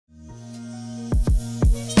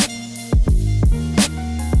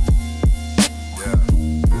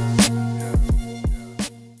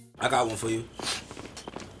got one for you.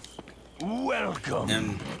 Welcome.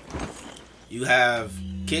 And you have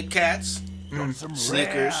Kit Kats,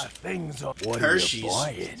 Snickers,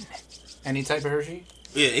 Hershey's. Any type of Hershey?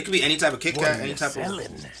 Yeah, it could be any type of Kit Kat, any type of.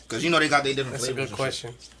 Because you know they got their different flavors. That's a good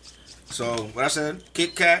question. So what I said,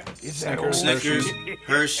 Kit Kat, Snickers,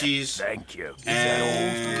 Hershey's. Thank you.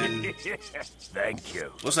 And thank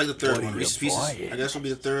you. what's like the third one? Reese's Pieces. I guess will be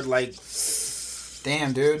the third. Like,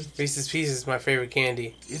 damn, dude. Reese's Pieces is my favorite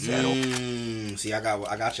candy. see, I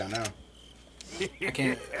got y'all now. I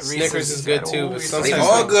can't. Snickers is good too, but sometimes They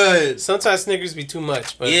all good. Sometimes Snickers be too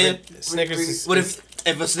much, but Yeah. Snickers is. But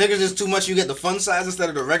if a Snickers is too much, you get the fun size instead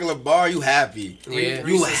of the regular bar. You happy? Yeah.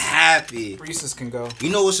 You happy? Reese's can go. You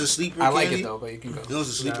know what's a sleeper? I like candy? it though, but you can go. You know what's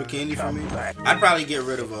a sleeper candy for me? I'd probably get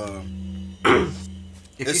rid of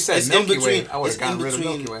If you said Milky Way, I would have gotten rid of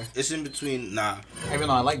Milky Way. It's in between. Nah, even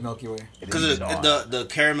though I like Milky Way, because the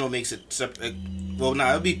caramel makes it separate. Well,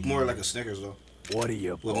 nah, it'd be more like a Snickers though. What are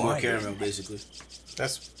you with more caramel, basically?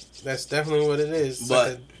 That's definitely what it is. It's but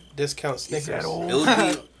like a discount Snickers.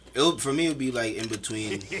 For me, it would be like in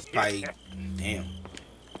between. Probably, damn.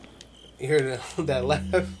 You heard that laugh?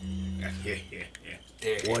 Yeah.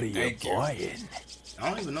 What are you buying? I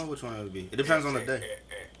don't even know which one it would be. It depends on the day.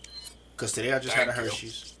 Cause today I just had a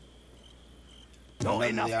Hershey's.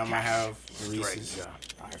 Another day I might have a Reese's.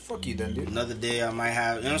 Alright, fuck you then, dude. Another day I might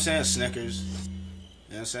have, you know what I'm saying, Snickers.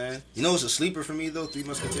 You know what I'm saying? You know what's a sleeper for me though? Three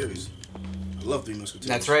Musketeers. I love Three Musketeers.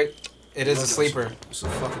 That's right. It is a sleeper. It's a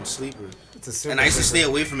fucking sleeper. It's a super and I used to stay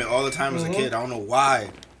away from it all the time as a kid. I don't know why.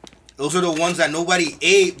 Those are the ones that nobody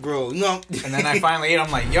ate, bro. You know? And then I finally ate.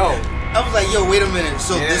 I'm like, yo. I was like, yo, wait a minute.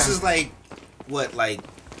 So this is like, what, like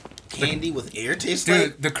candy with air taste? Dude,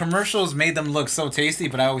 like? the commercials made them look so tasty,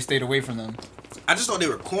 but I always stayed away from them. I just thought they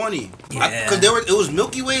were corny. Yeah. Because it was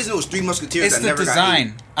Milky Ways and it was Three Musketeers It's that the never design. got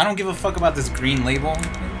eaten. I don't give a fuck about this green label.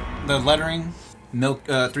 The lettering.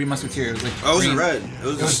 Three Musketeers. Like oh, it was green. red. It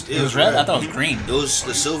was red? I thought it was green. It was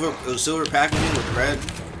the silver. It was silver packaging with red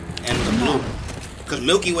and the blue. Because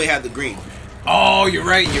Milky Way had the green. Oh, you're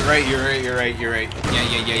right.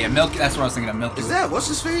 Yeah. Milk. That's what I was thinking of. Milky. Is that what's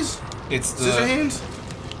his face? It's the Scissorhands?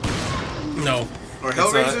 No. Or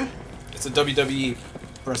Hellraiser? It's a WWE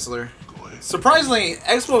wrestler. Surprisingly,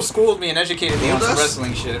 Expo schooled me and educated me on some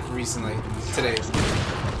wrestling shit recently. Today.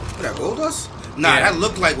 What, that Goldust? Nah, that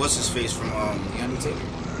looked like what's his face from The Undertaker.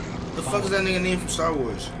 The fuck is that nigga name from Star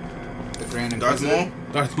Wars? The Grand Inquisitor.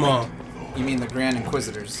 Darth Maul. You mean the Grand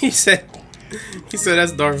Inquisitors? He said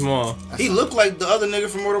that's Darth Maul. He looked like the other nigga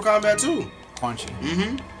from Mortal Kombat too. Punchy.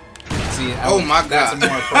 Mm-hmm. See, my god. That's a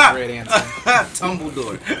more appropriate answer.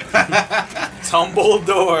 Tumbledore.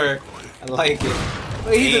 Tumbledore. I like it.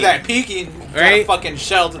 But he did that peeking, right? Fucking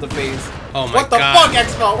shell to the face. Oh my god. What the fuck,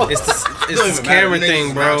 Expo? It's this camera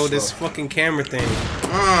thing, bro. This fucking camera thing.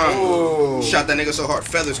 Shot that nigga so hard,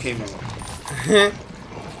 feathers came out.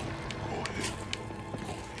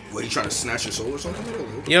 What, you trying to snatch your soul or something?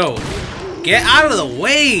 Yo, get out of the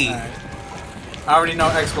way. I already know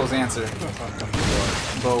Expo's answer.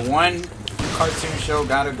 But one cartoon show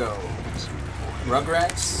gotta go.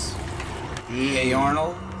 Rugrats. Hey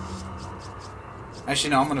Arnold.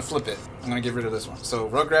 Actually, no, I'm gonna flip it. I'm gonna get rid of this one. So,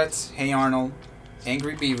 Rugrats, Hey Arnold,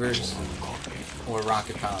 Angry Beavers, or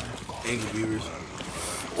Rocket Power. Angry Beavers.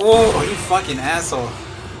 Oh, you fucking asshole.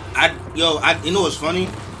 You know what's funny?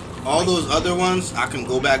 All those other ones, I can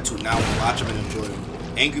go back to now and watch them and enjoy them.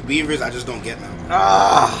 Angry Beavers, I just don't get now.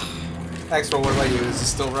 Expo, what about you? Is it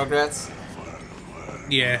still Rugrats?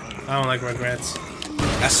 Yeah, I don't like Rugrats.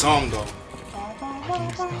 That song, though.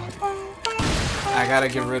 I gotta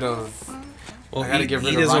get rid of... Well, he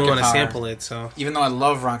doesn't want to sample it, so... Even though I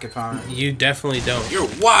love Rocket Power. You definitely don't. You're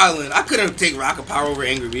wildin'. I couldn't take Rocket Power over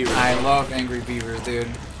Angry Beavers. I love Angry Beavers, dude.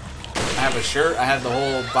 I have a shirt. I have the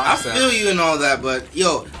whole box set. I feel you and all that, but,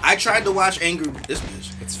 yo, I tried to watch This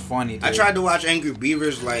bitch. It's funny, dude. I tried to watch Angry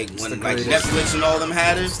Beavers, like, when like Netflix and all them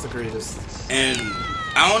had it. It's the greatest. And,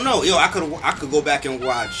 I don't know. Yo, I could go back and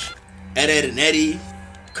watch Ed, and Eddie,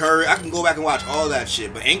 Curry. I can go back and watch all that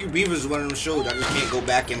shit. But Angry Beavers is one of them shows I just can't go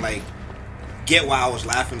back and, like, get why I was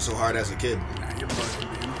laughing so hard as a kid.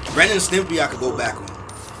 Ren and Stimpy I could go back on.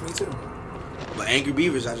 Me too. But Angry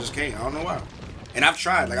Beavers I just can't. I don't know why. And I've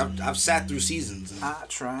tried. Like I've sat through seasons. And I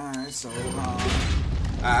try so hard.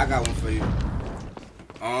 I got one for you.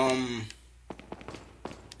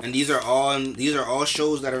 And these are all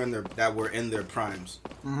shows that were in their primes.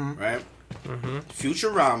 Right?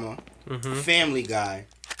 Futurama, Family Guy,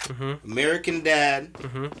 American Dad,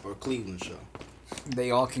 or Cleveland Show.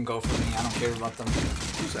 They all can go for me. I don't care about them.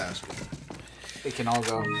 Who's asking? They can all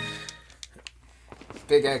go.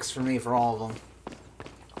 Big X for me for all of them.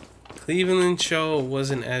 Cleveland show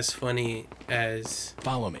wasn't as funny as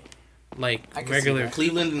Follow me. like I can see regular. that.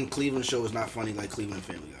 Cleveland show is not funny like Cleveland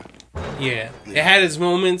Family Guy. Yeah, it had its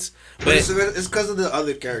moments, But it's because of the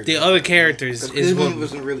other characters. the other characters 'Cause is Cleveland what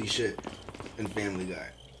wasn't really shit in Family Guy.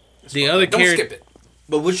 the other Don't character. skip it.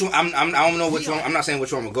 But which one? I don't know which one. I'm not saying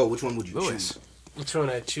which one would go. Which one would you choose? Which one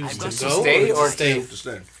I choose to to go stay or or to stay? To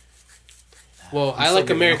stay. Well, I still like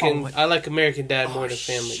giving it American. home. I like American Dad more Oh, than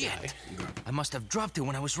Family shit. Guy. I must have dropped it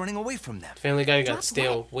when I was running away from them. Family Guy got Dropped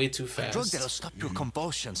stale way too A drug that'll fast. stop your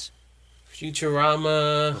convulsions.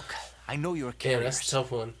 Futurama. Look, I know you're a Damn, carrier. that's a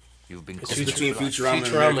tough one. You've been It's close between to life. Futurama and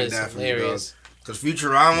Futurama American is Dad for me, dog. hilarious. Because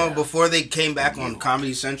Futurama, before they came back on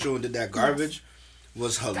Comedy Central and did that garbage,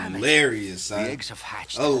 was hilarious, The son. eggs have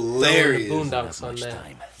hatched. Hilarious. Boondocks on Much that.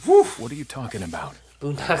 time. What are you talking about?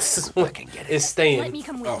 Boondocks is what can get it. is Let staying. me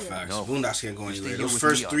come with Oh, you. facts. No. Boondocks can't go You stay anywhere. here Those with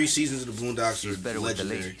first me, 3 seasons of the Boondocks She's are better with the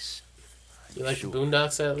legendary. ladies. You like the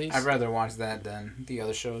Boondocks at least? I'd rather watch that than the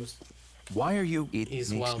other shows. Why are you... It He's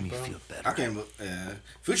makes wild, me bro. feel better. I can't. Yeah,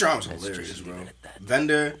 Futurama's Let's hilarious, just bro. leave it at that.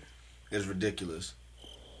 Bender is ridiculous.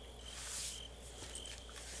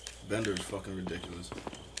 Bender is fucking ridiculous.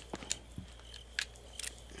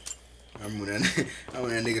 I remember when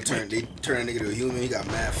that nigga turned that nigga to a human. He got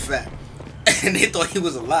mad fat, and they thought he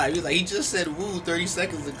was alive. He was like, he just said "woo" 30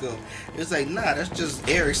 seconds ago. It's like, nah, that's just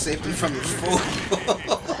air escaping from his throat.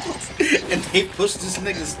 And they pushed this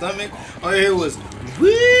nigga's stomach. All it was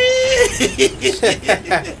woo.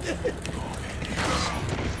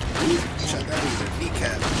 Shut that nigga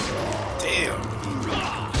kneecap. Damn.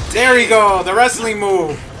 There we go, the wrestling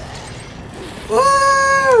move.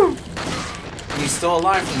 Woo! He's still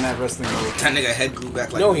alive from that wrestling move. That nigga head glued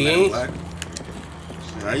back like No, a he Man in ain't. Black.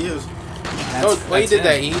 Yeah, he is. Oh, why you did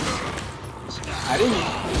that, him. E? I didn't.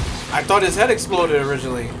 I thought his head exploded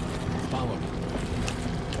originally. Follow me.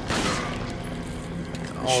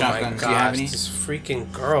 Oh Shotguns, my do you have gosh, any? this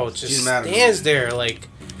freaking girl just She's mad at me. stands there like,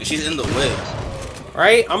 And she's in the way.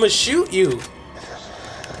 right? I'm gonna shoot you.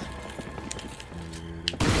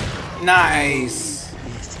 Nice.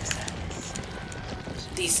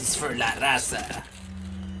 This is for la raza. I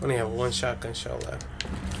only have one shotgun shell left.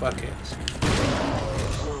 Fuck it.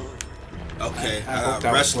 Okay, I I hope got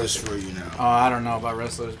that was wrestlers worth for you now. Oh, I don't know about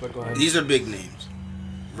wrestlers, but go ahead. These are big names.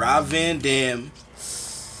 Rob Van Dam,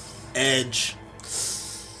 Edge,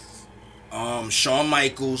 Shawn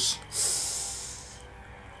Michaels,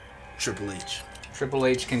 Triple H. Triple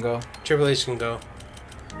H can go. Triple H can go.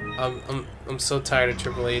 I'm so tired of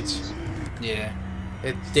Triple H. Yeah.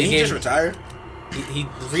 They Did he gave, just retire? he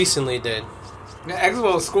recently did.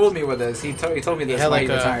 Expo schooled me with this. He told me this had why like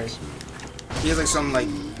he a- retired. He has like some like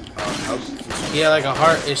health. He had like a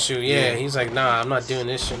heart issue. Yeah, Yeah. he's like, nah, I'm not doing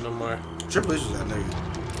this shit no more. Triple H was that nigga.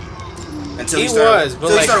 Until He started, was, but until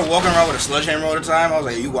like- he started walking around with a sledgehammer all the time. I was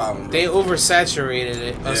like, you wildin'. They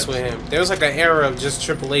oversaturated us Yeah. with him. There was like an era of just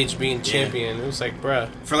Triple H being champion. It was like, bruh,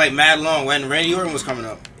 For like mad long when Randy Orton was coming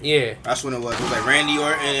up. yeah. That's when it was. It was like Randy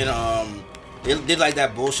Orton and they did like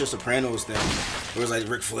that bullshit Sopranos thing. It was like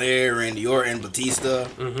Ric Flair, Randy Orton, Batista.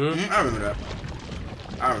 I remember that.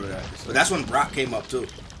 But that's when Brock came up too.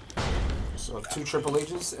 So 2 Triple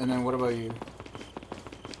H's, and then what about you?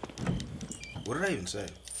 What did I even say?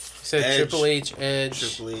 He said Edge. Triple H, Edge.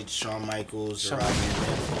 Triple H, Shawn Michaels, Shawn- Rob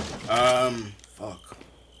Van Dam. Fuck.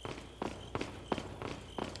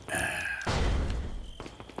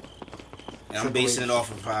 And I'm Triple basing H. it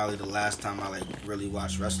off of probably the last time I like really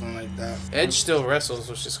watched wrestling like that. Edge still wrestles,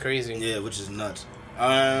 which is crazy. Yeah, which is nuts.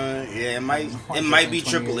 Yeah, it might be 20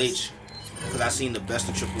 Triple years. H because I seen the best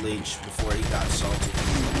of Triple H before he got assaulted.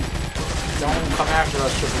 Don't come after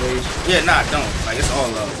us, Triple H. Yeah, don't. Like it's all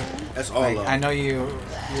love. That's all Like, love. I know your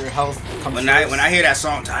health comes When first. I hear that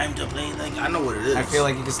song, "Time to Play," like I know what it is. I feel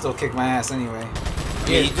like you can still kick my ass anyway.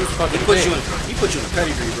 Yeah, he dude, fucking put you big. in. He put you in the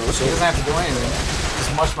pedigree, bro. He So doesn't have to do anything.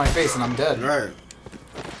 Just mush my face and I'm dead. right.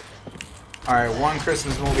 Alright, one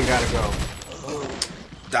Christmas movie gotta go.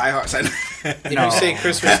 Die Hard. Did No. you say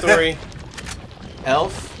Christmas Story?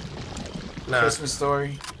 Elf, Nah. Christmas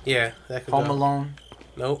Story, Yeah, that could Home go. Alone,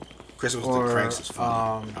 Nope. Christmas or with the Cranks is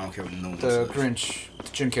funny. I don't care what no one the says. Grinch, the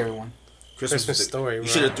Jim Carrey one. Christmas Christmas Story, You bro.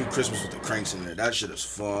 should have threw Christmas with the Cranks in there. That shit is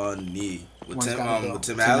funny. With One's Tim, gotta go. with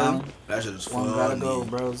Tim Tim Allen, Allen. that shit is One funny. gotta go,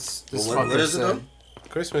 bros. This Well, what fucker is it said, though?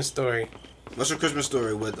 Christmas Story. What's your Christmas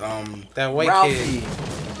story with That white Ralphie. kid.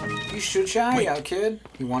 You shoot your eye out, kid.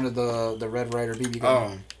 He wanted the Red Ryder BB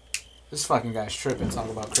gun. This fucking guy's tripping. Talk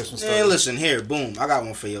about Christmas Story. Hey, listen here, boom. I got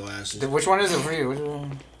one for your asses. Which one is it for you? Which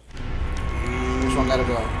one gotta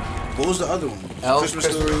go? What was the other one? Elf, Christmas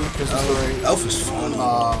Story. Christmas Story. Elf is funny.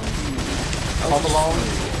 Home Alone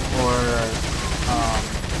or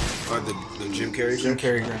Or the Jim Carrey Jim Grinch?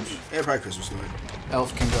 Carrey Grinch. Yeah, probably Christmas story.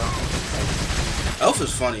 Elf can go. Elf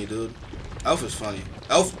is funny, dude. Elf is funny.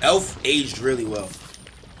 Elf aged really well.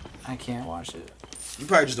 I can't watch it. You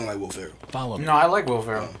probably just don't like Will Ferrell. Follow me. No, I like Will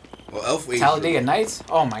Ferrell. Well, Elf aged Talladega really Nights?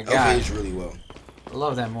 Oh my well. Elf god. aged really well. I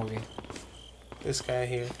love that movie. This guy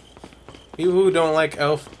here. People who don't like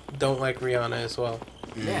Elf don't like Rihanna as well.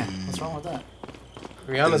 Yeah, what's wrong with that?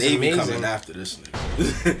 Rihanna's the Navy amazing. coming after this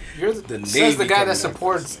nigga. You're The says Navy the guy coming that after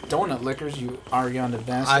supports donut liquors, you Ariana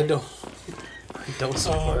bastard. I don't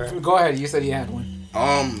support her. Go ahead, you said you had one.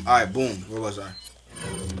 Alright, boom. Where was I?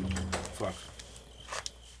 Fuck.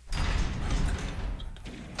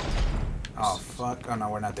 Oh fuck! Oh no,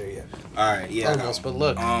 we're not there yet. Alright, yeah. Almost, but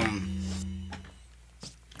look.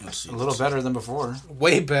 Let's see. A little better than before.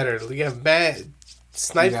 Way better. We have bad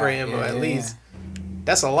sniper You got- ammo yeah, at yeah, least.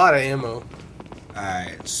 That's a lot of ammo.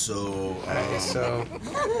 Alright, so So.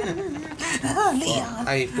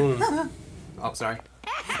 I boom. Oh, sorry.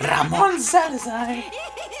 Ramon Salazar.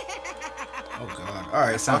 oh god.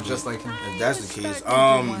 Alright, Sounds just like him. if that's the case.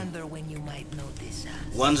 Wonder when you might notice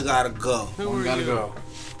us. One's gotta go. One gotta go.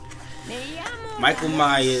 Michael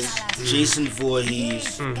Myers, Jason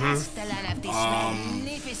Voorhees, Magnificent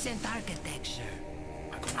architecture.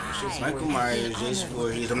 Michael Myers, Jason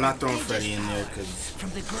Voorhees. I'm not throwing Freddy in there because From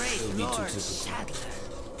the great it'll be too Lord typical. Sadler.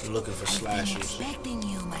 I'm looking for Been slashers. expecting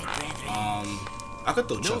you, my brethren. I could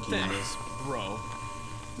throw Chucky in there. bro.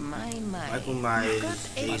 My. Michael Myers, Got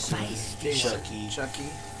a Jason, feisty Chucky. Chucky.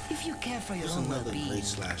 If you care for your There's own another well-being, great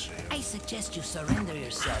slasher. I suggest you surrender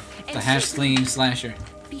yourself and The hash simply sling slasher.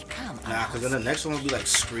 become Nah, because then the next one will be like Or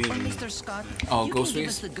Scream. Mr. Scott, Oh, you can give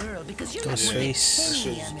us Ghostface? the girl because you're Ghostface.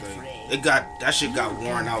 not I'm afraid. That shit got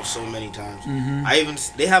worn out so many times.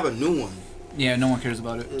 They have a new one. Yeah, no one cares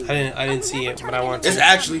about it. I didn't see it, but I want It's to.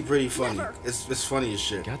 actually pretty funny. It's funny as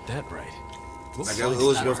shit. Got that right. Like it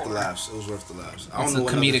was worth the laughs. It was worth the laughs. I It's don't a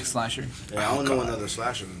know comedic another, slasher. yeah, I don't know another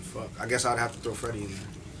slasher. Then fuck. I guess I'd have to throw Freddy in there.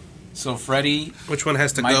 So Freddy, Which one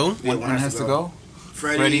has to Mike, go? Yeah, one has to go.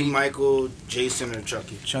 Freddy, Michael, Jason, or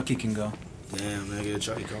Chucky. Chucky can go. Damn, nigga,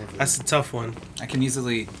 Chucky coming for That's a tough one. I can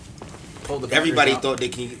easily pull the. Everybody batteries out. thought they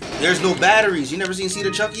can. There's no batteries. You never seen See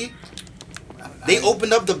the Chucky? They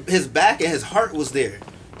opened up his back and his heart was there.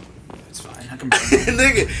 It's fine. I can burn it.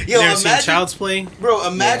 Nigga, You yo, ever seen imagine, Child's Play? bro.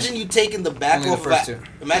 Imagine you taking the back Only the off. first two.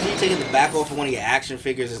 Imagine you taking the back off of one of your action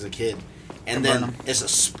figures as a kid, and Can then burn 'em.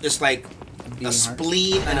 it's like beating a heart.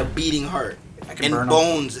 spleen and a beating heart, I can and burn 'em.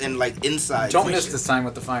 bones and like inside. Don't miss this time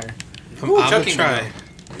with the fire. I'm gonna Chucky try.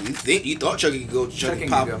 You thought Chucky could go? Chucky Chucky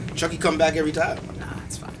pop. can go. Chucky come back every time. Nah,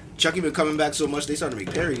 it's fine. Chucky been coming back so much they started to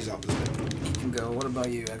make parodies off this thing. You can go. What about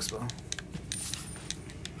you, Expo?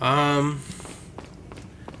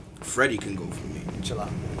 Freddy can go for me. Chill out.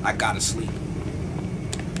 I gotta sleep.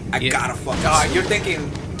 I Yeah. gotta fucking Ah, sleep. you're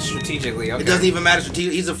thinking strategically. Okay. It doesn't even matter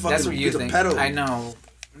strategically. He's a fucking. That's what you he's think. a pedo. I know.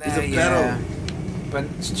 He's a Yeah. pedo. But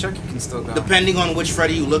Chucky can still go. Depending on which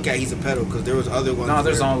Freddy you look at, he's a pedo. Because there was other ones. No,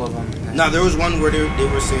 there's where, all of them. No, there was one where they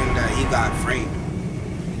were saying that he got framed.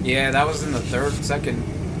 Yeah, that was in the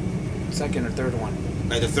second or third one.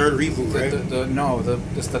 Like the third reboot, right?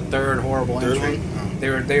 It's the third horrible Third entry. one? Oh.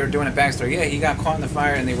 They were doing a backstory. Yeah, he got caught in the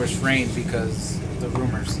fire and they were framed because of the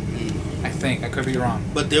rumors. I think I could be wrong.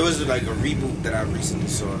 But there was like a reboot that I recently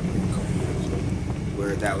saw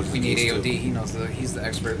where that was. We the need case AOD. too. He's the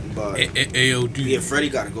expert. But AOD. yeah, Freddy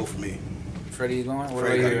gotta go for me. Freddie, you going? What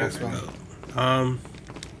Freddy about you, gotta go for Expo? me.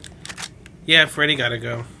 Yeah, Freddy gotta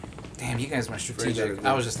go. Damn, you guys went Freddy strategic. gotta go.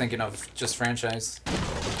 I was just thinking of just franchise.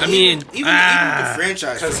 I mean, even the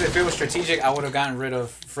franchise. Because if it was strategic, I would have gotten rid of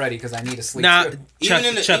Freddy because I need to sleep. nah, too. Even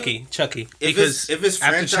in the- Chucky. if Because it's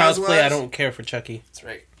after Child's Play, franchise-wise- I don't care for Chucky. That's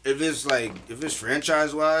right. If it's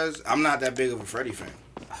franchise wise, I'm not that big of a Freddy fan.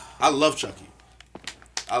 I love Chucky.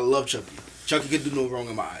 Chucky could do no wrong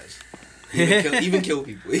in my eyes. Even kill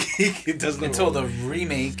people. He does no Until the wrong.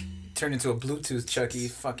 remake turned into a Bluetooth Chucky,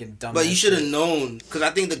 fucking dumb. But you should have known, because I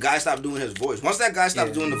think the guy stopped doing his voice. Once that guy stopped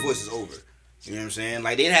Yeah. doing the voice, it's over. You know what I'm saying?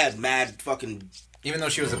 Like, they had mad fucking... Even though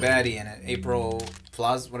she was a baddie in it, April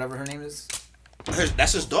Plaza, whatever her name is.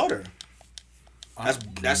 That's his daughter.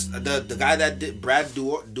 That's the guy that did Brad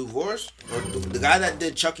Divorce, or the guy that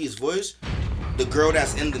did Chucky's voice. The girl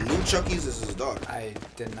that's in the new Chucky's is his daughter. I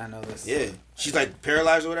did not know this. Yeah, she's like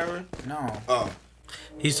paralyzed or whatever. No. Oh,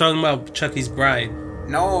 He's talking about Chucky's bride.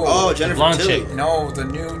 No. oh, Jennifer blonde Tilly. chick. No, the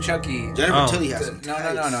new Chucky. Jennifer Oh. Tilly has some No.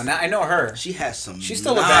 tights. Now, I know her. She has some. She's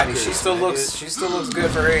still a knockers, baddie. She still nigga. looks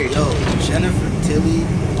good for her age. Yo, Jennifer Tilly,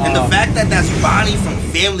 and the fact that that's Bonnie from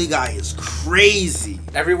Family Guy is crazy.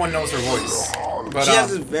 Everyone knows her voice. But She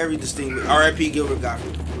has a very distinct. R.I.P. Gilbert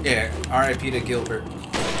Gottfried. yeah, R.I.P. to Gilbert.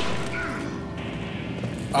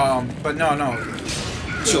 But no.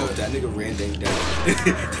 Yo, that nigga ran down.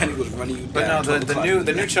 That nigga was running you But down. no,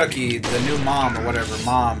 the new Chucky, the new mom or whatever,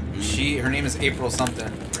 her name is April something.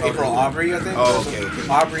 April Aubrey, I think. Oh, okay.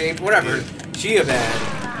 Aubrey, April, whatever. She a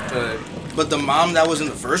bad, but the mom that was in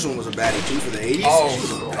the first one was a baddie too for the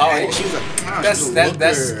 80s. She was a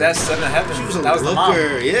that's Seven Heaven. She was a that was looker. the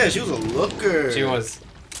mom. Yeah, she was a looker. She was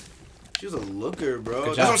a looker, bro.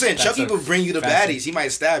 Good That's what I'm saying. job. Chucky would bring you the baddies. He might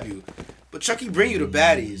stab you. But Chucky bring you the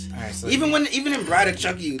baddies. Alright, so even in Bride of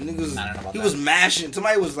Chucky, niggas, he was mashing.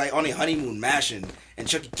 Somebody was like on a honeymoon mashing, and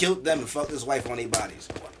Chucky killed them and fucked his wife on their bodies.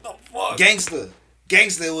 What the fuck? Gangster.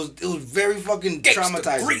 It was very fucking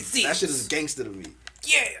traumatizing. Greasy. That shit is gangster to me.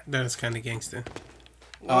 Yeah. That is kind of gangster.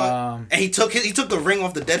 And he took the ring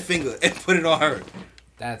off the dead finger and put it on her.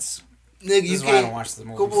 That's nigga. This You is why I don't watch the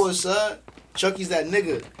movies. Come on, son. Chucky's that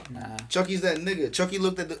nigga. Nah. Chucky's that nigga. Chucky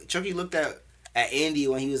looked at Andy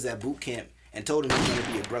when he was at boot camp and told him he was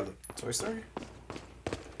gonna be a brother. Toy Story?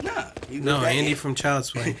 Nah. No, Andy from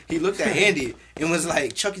Child's Play. He looked at Andy and was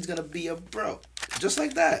like, Chucky's gonna be a bro. Just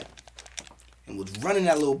like that. And was running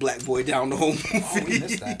that little black boy down the whole movie. Oh, we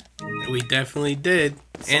missed that. We definitely did.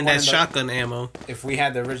 And that shotgun ammo. If we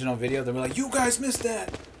had the original video, they'd be like, "You guys missed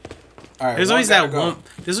that." All right. There's always that one.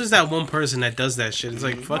 There's always that one person that does that shit. It's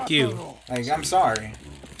like, fuck you. Like, I'm sorry.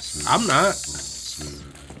 I'm not.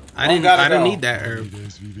 I don't need that herb.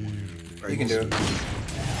 You can do it.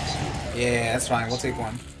 Yeah, that's fine. We'll take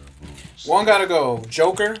one. One gotta go.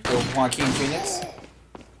 Joker, the Joaquin Phoenix,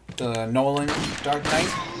 the Nolan Dark Knight,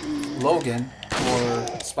 Logan,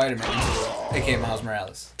 or Spider-Man, aka Miles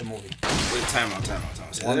Morales, the movie. Wait, time out.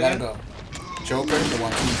 Say One that gotta again? go. Joker, the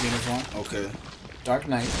Joaquin Phoenix one. Okay. Dark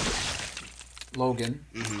Knight, Logan,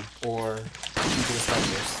 or Into the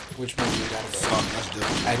Spider-Verse. Which movie you gotta go? Fuck, that's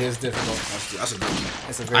difficult. That is difficult. That's a good one.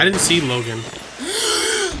 It's a very I didn't see Logan.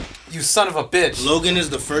 You son of a bitch! Logan is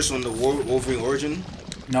the first one, the Wolverine origin.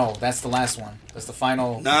 No, that's the last one. That's the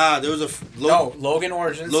final. Nah, there was a Logan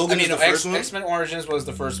Origins. Logan is the first one? X-Men Origins was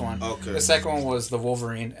the first one. Okay. The second one was the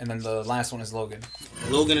Wolverine, and then the last one is Logan.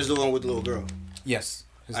 Logan is the one with the little girl. Yes.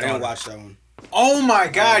 his I didn't daughter. watch that one. Oh my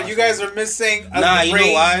god, you guys are missing a Nah, you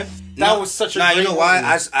know why? That was such a Nah, you great know why?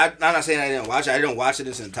 movie. I'm not saying I didn't watch it. I didn't watch it in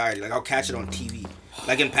its entirety. Like, I'll catch it on TV.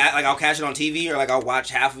 Like I'll catch it on TV, or like I'll watch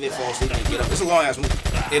half of it, fall asleep, and get up. It's a long ass movie.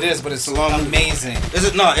 It is, but it's a long amazing. Is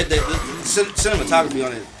it? No, the cinematography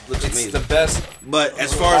on it looks It's amazing. the best. But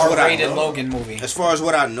as far as what I know, Logan movie. as far as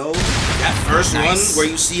what I know, that first Nice. one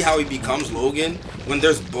where you see how he becomes Logan when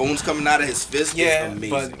there's bones coming out of his fist, Yeah, is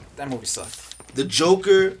amazing. but that movie sucked. The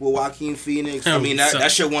Joker with Joaquin Phoenix, I mean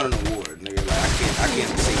that shit won an award, nigga. Like I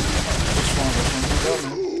can't say.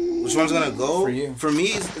 Which one's gonna go? For you. For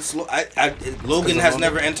me, Logan has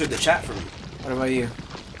never entered the chat for me. What about you?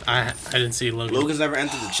 I didn't see Logan. Logan's never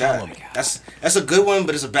entered the chat. That's a good one,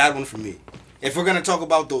 but it's a bad one for me. If we're gonna talk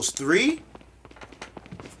about those three,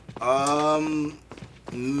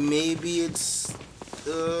 maybe it's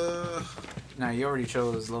Nah, you already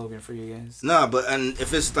chose Logan for you guys. nah, but and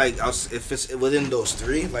if it's like if it's within those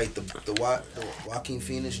three, like the Joaquin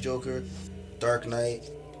Phoenix Joker, Dark Knight,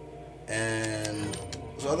 and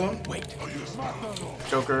what's the other one?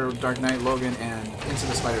 Joker, Dark Knight, Logan, and Into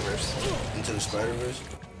the Spider-Verse. Into the Spider-Verse.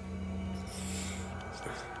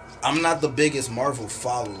 I'm not the biggest Marvel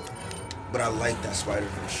follower, but I like that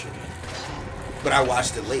Spider-Verse shit. But I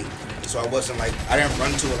watched it late, so I wasn't like I didn't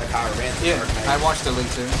run to it like how I ran to Dark Knight. I watched it late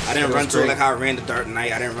too. I didn't run to it like how I ran to Dark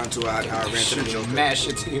Knight. I didn't run to it like how I ran to the Joker. Mash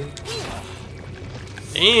it to you.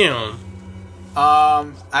 Damn.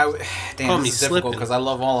 Damn, Call me this is difficult slipping. because I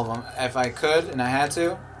love all of them. If I could and I had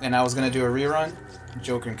to, and I was gonna do a rerun,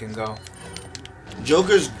 Joker can go.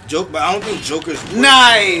 But I don't think Joker's worth,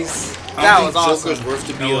 Nice. I That don't was think awesome. Joker's worth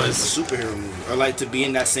to be a superhero movie or like to be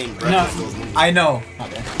in that same breath as those movies. I know.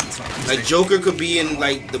 Okay, that's fine. Like Joker could be in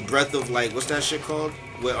like the breath of like what's that shit called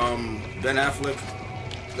with Ben Affleck?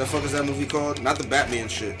 The fuck is that movie called? Not the Batman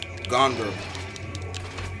shit. Gone Girl.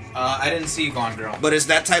 I didn't see Gone Girl. But it's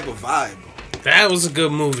that type of vibe. That was a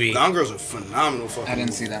good movie. Gone Girl's a phenomenal fucking I didn't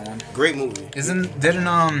movie. see that one. Great movie.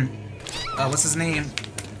 What's his name?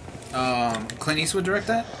 Clint Eastwood direct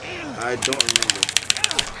that? I don't remember.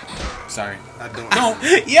 Sorry. I don't. No.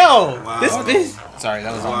 Yo, Wow. this bitch. Sorry,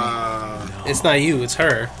 that was on me. Wow. It's not you. It's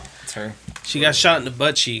her. It's her. She got shot in the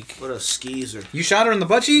butt cheek. What a skeezer. You shot her in the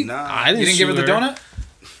butt cheek? Nah. I didn't. You didn't give her the shoot donut?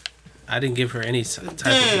 I didn't give her any type of.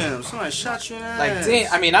 Damn, somebody shot you in the ass. Like,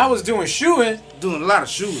 damn. I mean, I was doing shooting, Doing a lot of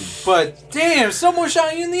shooting. but damn, someone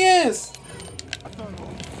shot you in the ass.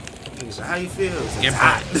 Nigga said, how you feel? It's Get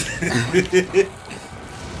hot.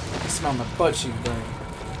 I smell my butt cheek burn.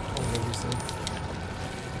 Whatever you said.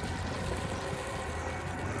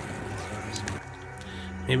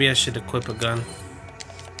 Maybe I should equip a gun.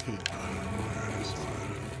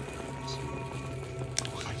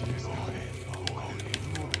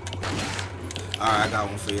 Alright, I got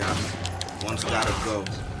one for y'all. One's gotta go.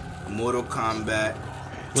 Mortal Kombat,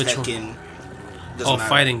 Which Tekken. Doesn't Oh, matter.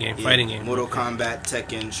 fighting game, Yeah, fighting game. Mortal Kombat,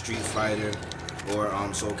 Tekken, Street Fighter, or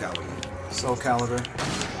Soul Calibur. Soul Calibur.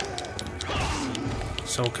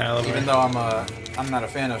 Soul Calibur. Even though I'm not a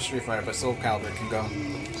fan of Street Fighter, but Soul Calibur can go.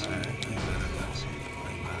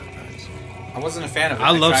 I wasn't a fan of it.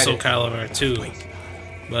 I love tried Soul it. Calibur too,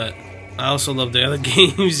 but I also love the other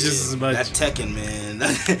games just as much. That Tekken, man.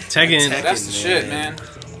 Tekken. That's the shit, man.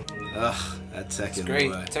 Ugh, that Tekken. It's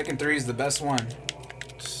great. Boy. Tekken 3 is the best one.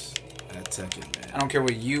 That Tekken, man. I don't care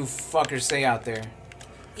what you fuckers say out there.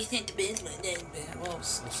 It's not the best one, man. Well,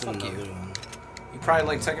 That's fuck you. another one. You probably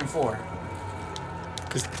like Tekken 4.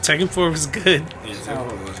 Because Tekken 4 was good. Yeah, Tekken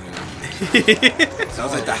 4 was good. That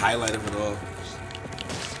was like the highlight of it all.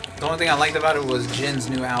 The only thing I liked about it was Jin's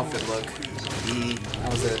new outfit look.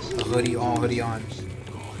 That was it. The hoodie, all hoodie on.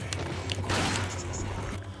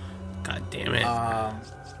 God damn it.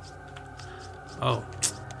 Oh.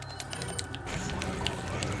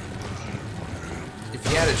 If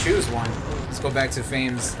you had to choose one, let's go back to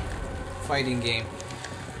Fame's fighting game.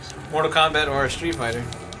 Mortal Kombat or Street Fighter?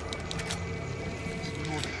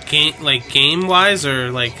 Game wise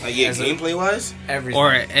or like Yeah, As a- gameplay wise? Everything.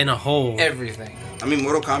 or in a whole? Everything. I mean,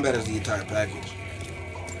 Mortal Kombat is the entire package.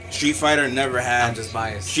 Street Fighter never had. I'm just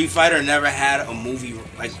biased. Street Fighter never had a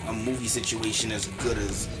movie situation as good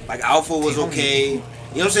as Alpha was okay. You know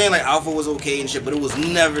what I'm saying? Like Alpha was okay and shit, but it was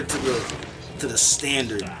never to the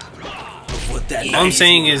standard of what that. All I'm 90s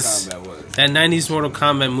saying Mortal is Kombat was. that 90s Mortal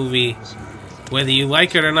Kombat movie, whether you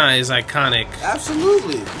like it or not, is iconic.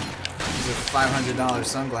 Absolutely. These are $500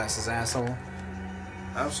 sunglasses, asshole.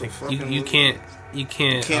 Absolutely. You can't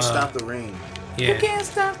Can't stop the rain. Yeah. Can't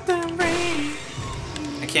stop the rain.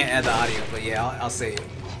 I can't add the audio, but yeah, I'll say it.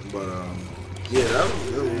 But yeah,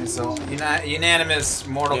 that was. So unanimous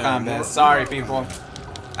Mortal Yeah, Kombat. Mortal- Sorry, people.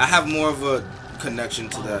 I have more of a connection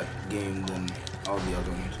to that game than all the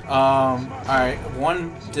other ones. All right,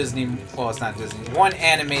 one Disney. Well, it's not Disney. One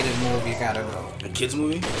animated movie gotta go. A kids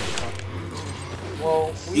movie?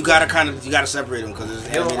 Well, You gotta separate them because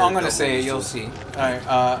I'm gonna say it. You'll see. All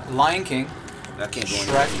right, Lion King, That can't go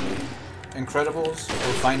Shrek, anywhere. Incredibles,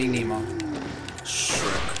 or Finding Nemo.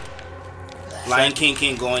 Shrek. Lion King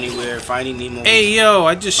can't go anywhere. Finding Nemo. Hey yo,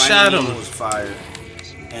 I just shot Finding him. Nemo was fire.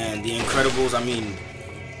 And The Incredibles. I mean,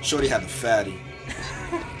 Shorty had the fatty.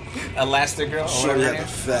 Elastigirl. Shorty had the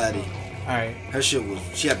fatty. All right. Her shit was.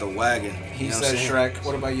 She had the wagon. He You know what said I'm saying? Shrek.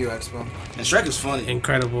 What about you, Expo? And Shrek is funny.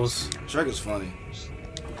 Incredibles. Shrek is funny.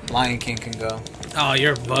 Lion King can go. Oh,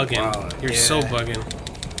 you're bugging. Wow. You're Yeah. so bugging.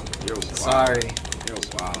 You're wild. Sorry, You're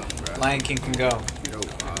wild, bro. Lion King can go. You're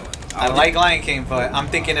wild. I like Lion King, but I'm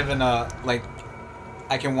thinking of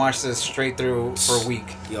I can watch this straight through for a week.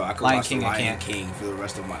 Yo, I could Lion watch King, the I Lion can't. King for the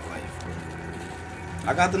rest of my life.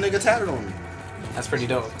 I got the nigga tatted on me. That's pretty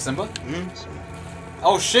dope. Simba? Mm-hmm.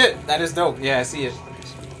 Oh shit, that is dope. Yeah, I see it.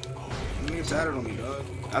 Nigga tatted on me, dog.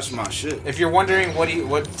 That's my shit. If you're wondering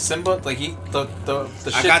what Simba the shit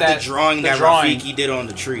I got that the drawing that drawing. Rafiki did on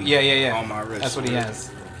the tree. Yeah. On my wrist. That's what he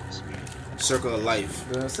has. Circle of life.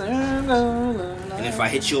 The circle of And if I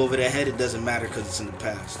hit you over the head, it doesn't matter because it's in the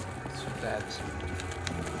past. That's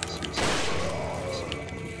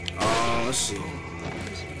Let's see. Let's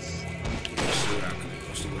see what I can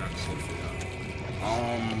put for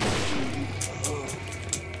y'all.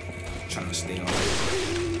 Trying to stay on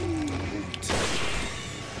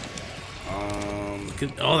Look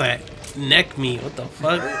at all that neck meat. What the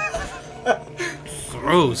fuck?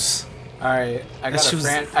 Gross. all right. I That shit was-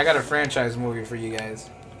 I got a franchise movie for you guys.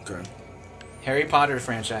 Okay. Harry Potter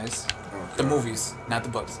franchise. Okay. The movies, not the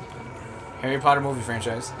books. Harry Potter movie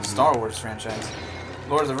franchise, Star Wars franchise,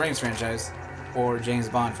 Lord of the Rings franchise, or James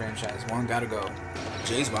Bond franchise. One gotta go.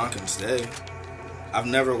 James Bond can stay. I've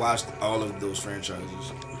never watched all of those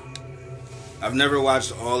franchises. I've never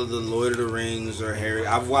watched all of the Lord of the Rings or Harry.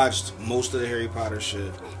 I've watched most of the Harry Potter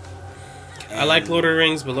shit. I like Lord of the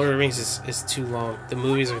Rings, but Lord of the Rings is too long. The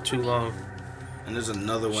movies are too long, And there's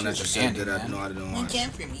another one that you She's said Andy, that I man. know I didn't One watch. jam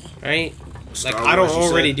for me. right? Star Like I don't Wars,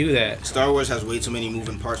 you already said? do that. Star Wars has way too many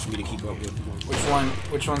moving parts for me to keep up with.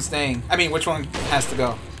 Which one's staying? I mean, which one has to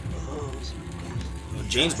go?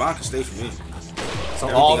 James Bond can stay for me. So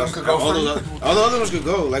all of them Everything could go else- all for the all the other ones could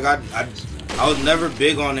go. Like I was never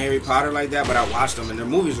big on Harry Potter like that, but I watched them and their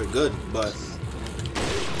movies are good. But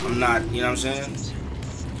I'm not, you know what I'm saying?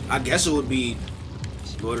 I guess it would be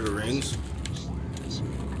Lord of the Rings.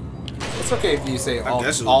 What's It's okay if you say all, I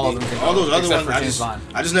guess it all would of be. them can all go, those other except ones. for James Bond.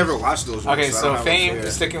 I just never watched those. Ones, Okay, so I so don't have Fame a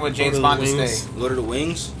is sticking with James Lord of Bond the to Wings. stay. Lord of the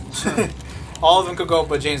Wings. All of them could go,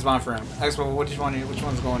 but James Bond for him. Expo, which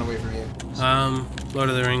one's going away from you? Lord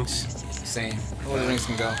of the Rings. Same. Lord of the Rings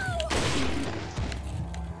can go.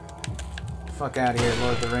 Fuck out of here,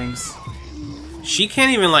 Lord of the Rings. She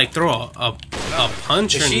can't even like throw a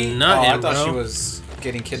punch Is or she? nothing, Oh, I thought bro. she was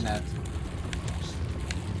getting kidnapped.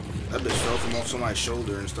 That bitch fell from off somebody's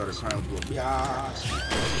shoulder and started crying. Yeah.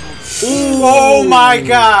 Oh my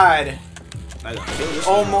god! I got killed this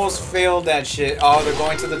Almost failed that shit. Oh, they're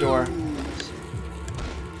going to the door.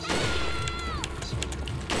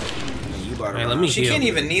 Right, let me She heal. can't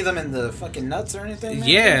even knee them in the fucking nuts or anything, man.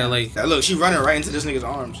 Yeah, like Now look, she running right into this nigga's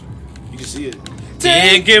arms. You can see it.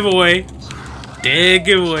 dead giveaway. Dead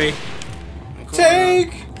giveaway.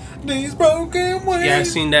 Take these broken wings. Yeah, I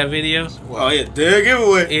seen that video. Oh yeah, dead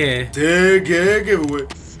giveaway. Yeah. Dead giveaway.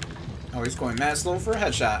 Oh, he's going mad slow for a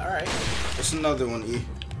headshot. All right. What's another one, E?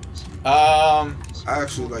 All I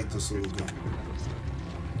actually like this little gun.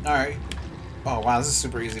 right. Oh wow, this is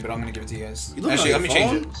super easy, but I'm gonna give it to you guys. You look Actually, like let me your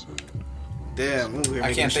change phone? it. Damn, over here I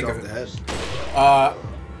making can't shit think off of the it. head.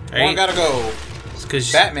 One Right? gotta go. It's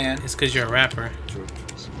cause Batman. It's cause you're a rapper.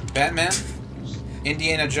 Batman.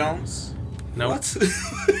 Indiana Jones. No. What?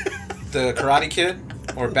 The Karate Kid.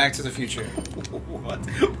 Or Back to the Future.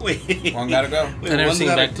 What? Wait. One gotta go. Wait, I never one seen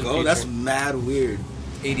gotta Back to the go? Future. That's mad weird.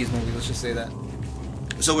 80s movie. Let's just say that.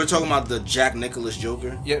 So we're talking about the Jack Nicholson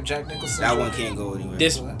Joker. Yep, Jack Nicholson. That one can't go anywhere.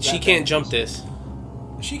 This That- she that- can't jump this.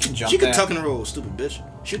 She can jump. She can that. tuck and roll, stupid bitch.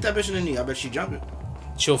 Shoot that bitch in the knee. I bet she jump it.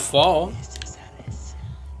 She'll fall.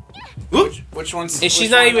 Whoop. Which one's? And she's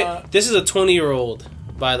which not one, even. This is a 20-year-old,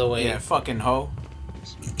 by the way. Yeah, fucking hoe.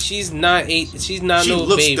 She's not 8. She's not She no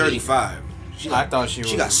looks baby. 35. I thought she was.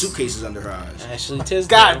 She got suitcases under her eyes. Ashley Tisdale.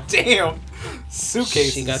 God damn.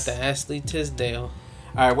 Suitcases. She got the Ashley Tisdale.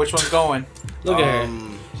 All right, which one's going? Look at her.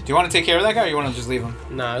 Do you want to take care of that guy, or you want to just leave him?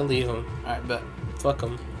 Nah, I'll leave him. All right, bet. Fuck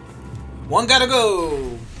him. One gotta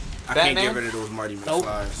go. I can't Batman? get rid of those Marty Nope.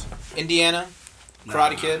 McFlys. Indiana,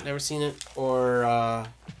 Karate Kid, Never seen it. or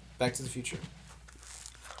Back to the Future.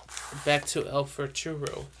 Back to El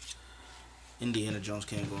Futuro. Indiana Jones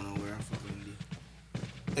can't go nowhere. Fuck with Indy.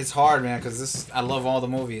 It's hard, man, because this. I love all the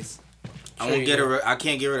movies. I Sure won't you get do. her. I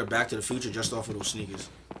can't get rid of Back to the Future just off of those sneakers.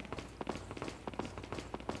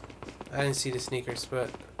 I didn't see the sneakers, but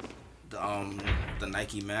The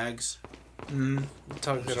Nike mags. Mm. you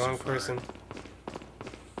talked to the Those wrong are fire. person.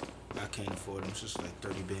 I can't afford them. It's just like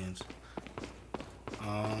 30 bands.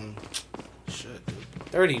 Shit, dude.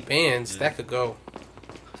 30 bands. Yeah. That could go.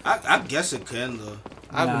 I guess it can though.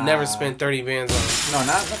 I would Nah. never spend 30 bands on. No,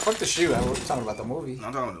 not fuck the shoe. I was talking about the movie. No,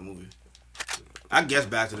 I'm talking about the movie. I guess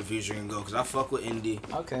Back to the Future can go because I fuck with Indy.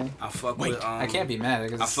 Okay. I fuck with I can't be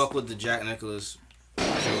mad. I fuck with the Jack Nicholson.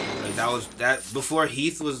 Like that was that before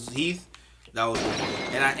Heath was Heath. That was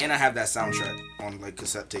and I have that soundtrack on like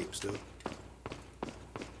cassette tape still.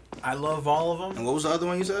 I love all of them. And what was the other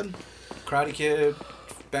one you said? Karate Kid,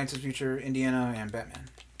 Back to the Future, Indiana, and Batman.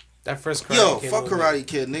 That first Karate Yo, Kid fuck movie. Karate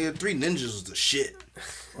Kid, nigga. Three Ninjas was the shit.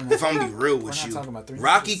 If I'm gonna be real with not you, talking about Three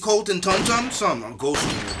Rocky Ninjas. Colt and Tum Tum, something I'm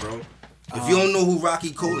ghosting you, bro. If you don't know who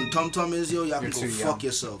Rocky Colt and Tum Tum is, yo, y'all can You're go too fuck young.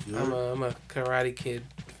 yourself. You I'm know? a Karate Kid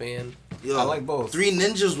fan. Yo, I like both. Three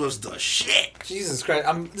Ninjas was the shit. Jesus Christ,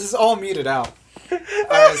 this is all muted out.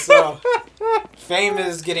 Alright, so Fame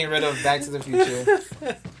is getting rid of Back to the Future.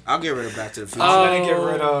 I'll get rid of Back to the Future. I'm gonna get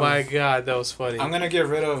rid of- my god, that was funny. I'm gonna get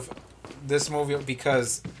rid of this movie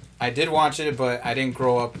because I did watch it, but I didn't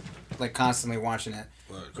grow up like constantly watching it,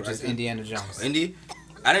 What, which Karate is Kid? Indiana Jones. Indy.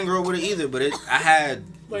 I didn't grow up with it either, but I had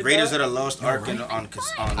My Raiders God. of the Lost Ark on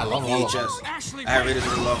I love all of them. VHS. I had Raiders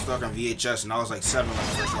of the Lost Ark on VHS, and I was like 7 when I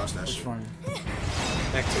first watched that Which shit. one?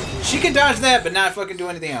 Back to the Future. She can dodge that, but not fucking do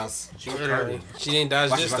anything else. She was Literally. retarded. She didn't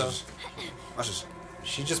dodge Watch this this, though. watch this. Watch this.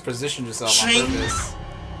 She just positioned herself on Ching. purpose.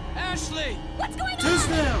 Ashley! What's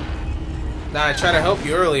going on? Nah, I tried to help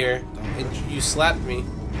you earlier. And you slapped me.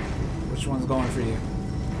 Which one's going for you?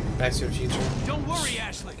 Back to the Future. Don't worry,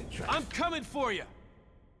 Ashley. I'm coming for you.